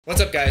What's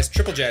up guys,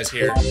 tripplejaz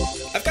here.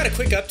 I've got a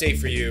quick update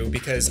for you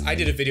because I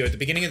did a video at the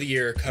beginning of the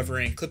year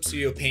covering Clip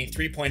Studio Paint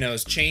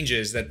 3.0's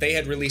changes that they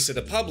had released to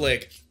the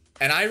public,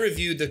 and I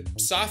reviewed the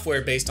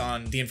software based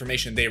on the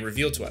information they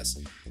revealed to us.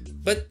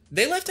 But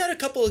they left out a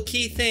couple of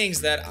key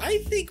things that I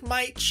think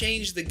might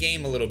change the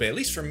game a little bit, at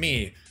least for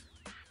me.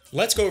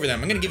 Let's go over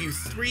them. I'm gonna give you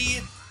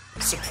 3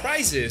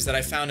 surprises that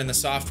I found in the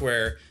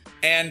software,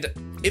 and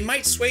it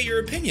might sway your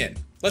opinion.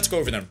 Let's go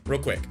over them real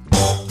quick.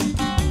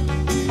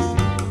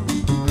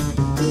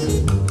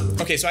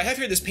 Okay, so I have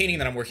here this painting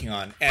that I'm working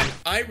on, and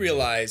I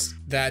realized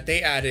that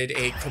they added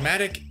a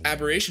chromatic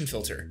aberration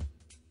filter.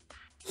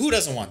 Who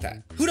doesn't want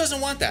that? Who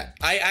doesn't want that?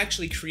 I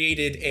actually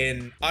created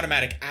an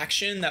automatic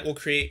action that will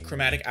create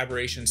chromatic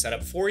aberration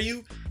setup for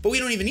you, but we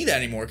don't even need that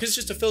anymore because it's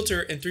just a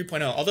filter in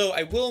 3.0. Although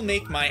I will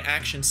make my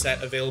action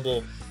set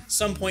available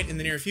some point in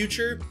the near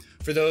future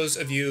for those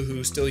of you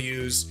who still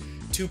use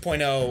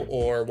 2.0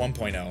 or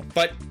 1.0.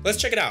 But let's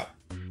check it out.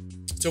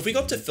 So if we go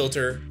up to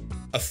Filter,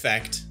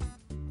 Effect,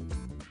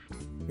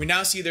 we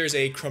now see there's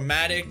a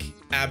chromatic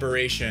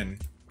aberration,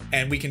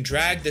 and we can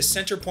drag the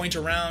center point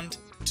around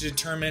to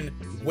determine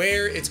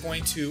where it's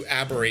going to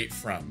aberrate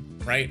from,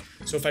 right?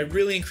 So if I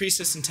really increase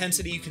this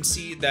intensity, you can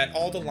see that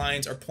all the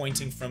lines are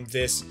pointing from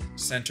this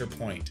center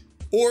point.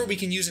 Or we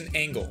can use an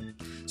angle.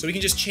 So we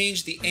can just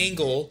change the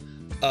angle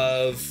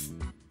of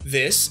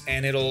this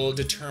and it'll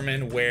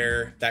determine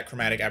where that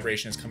chromatic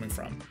aberration is coming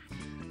from.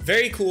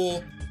 Very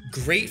cool.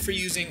 Great for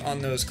using on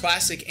those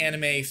classic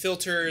anime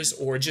filters,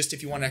 or just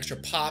if you want extra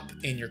pop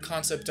in your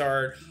concept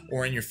art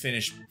or in your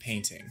finished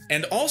painting.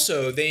 And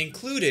also they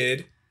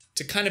included,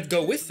 to kind of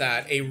go with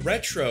that, a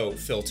retro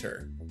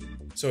filter.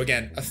 So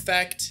again,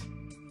 Effect,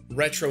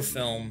 Retro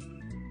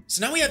Film.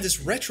 So now we have this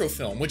retro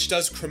film, which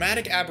does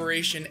chromatic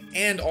aberration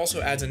and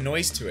also adds a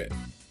noise to it.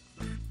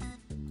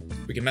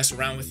 We can mess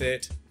around with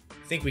it.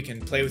 I think we can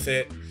play with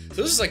it.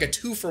 So this is like a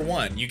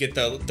 2-for-1. You get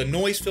the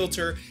noise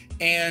filter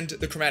and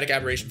the chromatic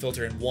aberration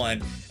filter in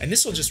one, and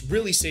this will just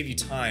really save you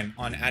time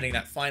on adding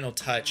that final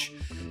touch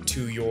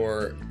to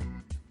your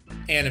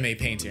anime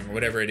painting or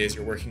whatever it is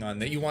you're working on,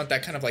 that you want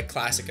that kind of like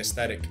classic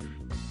aesthetic.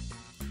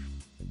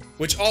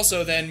 Which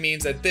also then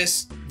means that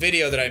this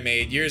video that I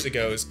made years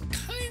ago is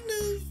kind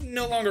of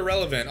no longer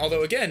relevant.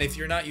 Although again, if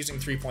you're not using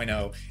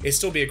 3.0, it'd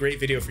still be a great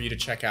video for you to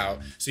check out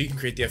so you can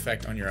create the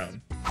effect on your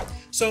own.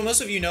 So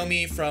most of you know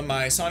me from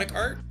my Sonic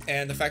art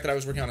and the fact that I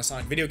was working on a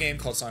Sonic video game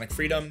called Sonic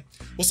Freedom.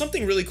 Well,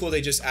 something really cool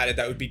they just added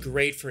that would be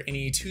great for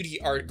any 2D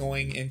art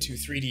going into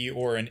 3D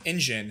or an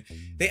engine,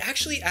 they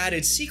actually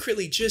added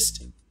secretly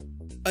just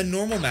a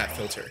normal map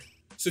filter.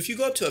 So if you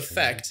go up to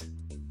Effect,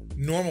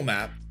 Normal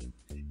Map,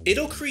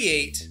 it'll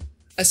create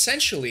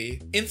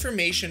essentially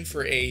information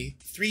for a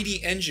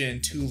 3D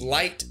engine to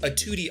light a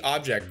 2D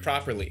object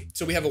properly.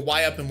 So we have a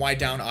Y up and Y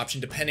down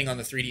option depending on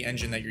the 3D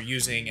engine that you're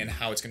using and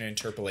how it's going to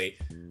interpolate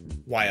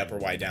Y up or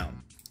Y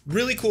down.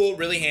 Really cool,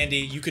 really handy.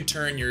 You could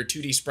turn your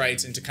 2D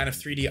sprites into kind of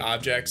 3D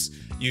objects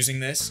using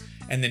this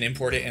and then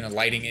import it in a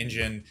lighting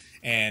engine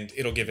and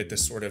it'll give it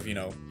this sort of, you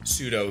know,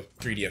 pseudo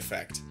 3D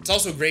effect. It's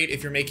also great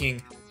if you're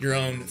making your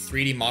own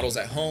 3D models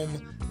at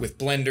home with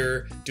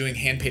Blender, doing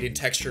hand-painted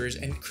textures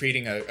and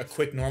creating a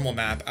quick normal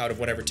map out of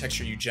whatever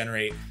texture you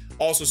generate.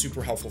 Also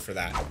super helpful for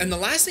that. And the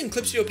last thing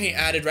Clip Studio Paint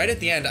added right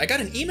at the end, I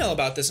got an email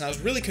about this and I was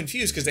really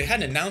confused because they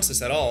hadn't announced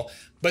this at all,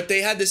 but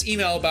they had this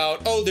email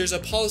about, oh, there's a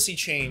policy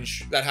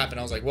change that happened.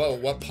 I was like, whoa,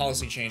 what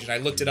policy change? And I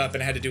looked it up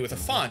and it had to do with a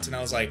font and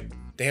I was like,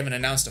 they haven't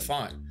announced a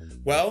font.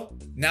 Well,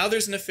 now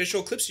there's an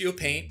official Clip Studio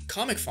Paint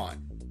comic font.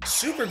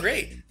 Super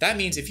great. That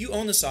means if you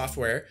own the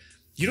software,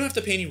 you don't have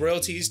to pay any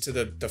royalties to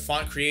the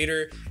font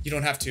creator. You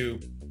don't have to,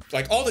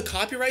 like, all the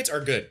copyrights are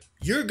good.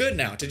 You're good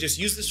now to just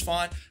use this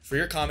font for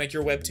your comic,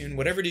 your webtoon,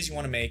 whatever it is you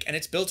want to make, and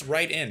it's built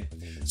right in.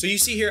 So you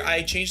see here,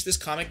 I changed this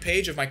comic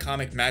page of my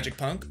comic Magic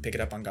Punk, pick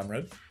it up on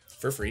Gumroad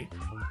for free.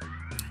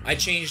 I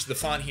changed the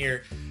font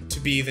here to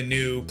be the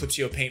new Clip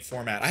Studio Paint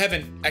format. I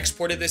haven't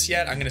exported this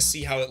yet. I'm gonna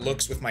see how it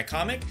looks with my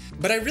comic,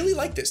 but I really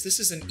like this. This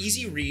is an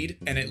easy read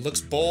and it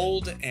looks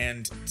bold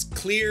and it's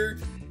clear.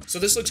 So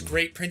this looks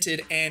great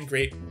printed and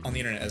great on the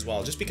internet as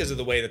well, just because of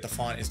the way that the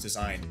font is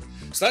designed.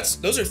 So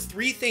those are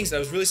 3 things that I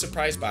was really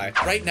surprised by.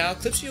 Right now,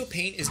 Clip Studio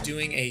Paint is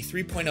doing a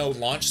 3.0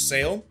 launch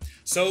sale.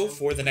 So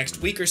for the next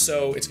week or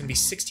so, it's gonna be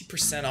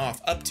 60%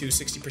 off, up to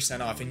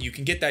 60% off. And you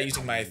can get that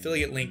using my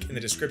affiliate link in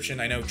the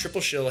description. I know,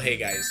 triple shill, hey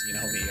guys, you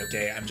know me,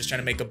 okay? I'm just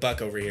trying to make a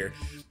buck over here.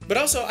 But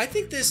also, I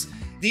think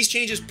these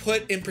changes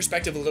put in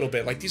perspective a little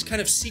bit, like these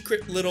kind of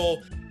secret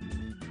little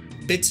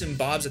bits and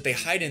bobs that they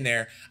hide in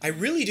there. I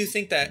really do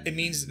think that it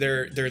means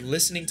they're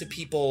listening to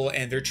people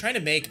and they're trying to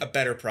make a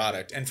better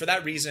product. And for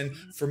that reason,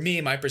 for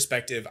me, my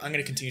perspective, I'm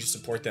going to continue to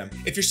support them.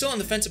 If you're still on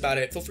the fence about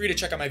it, feel free to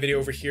check out my video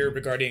over here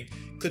regarding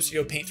Clip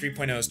Studio Paint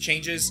 3.0's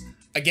changes.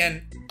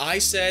 Again, I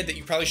said that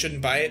you probably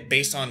shouldn't buy it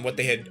based on what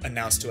they had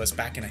announced to us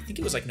back in, I think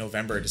it was like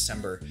November or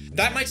December.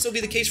 That might still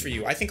be the case for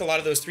you. I think a lot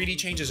of those 3D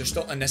changes are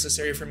still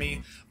unnecessary for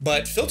me,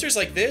 but filters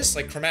like this,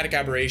 like chromatic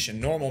aberration,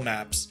 normal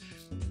maps,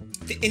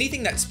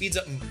 anything that speeds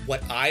up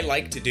what I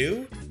like to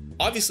do,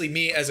 Obviously,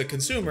 me as a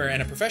consumer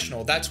and a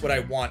professional, that's what I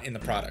want in the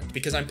product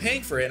because I'm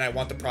paying for it and I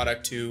want the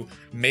product to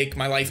make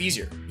my life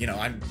easier. You know,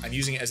 I'm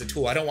using it as a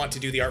tool. I don't want to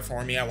do the art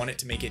for me. I want it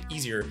to make it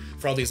easier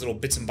for all these little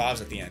bits and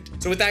bobs at the end.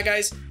 So with that,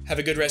 guys, have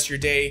a good rest of your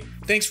day.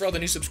 Thanks for all the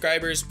new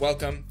subscribers.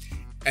 Welcome.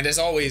 And as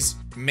always,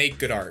 make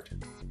good art.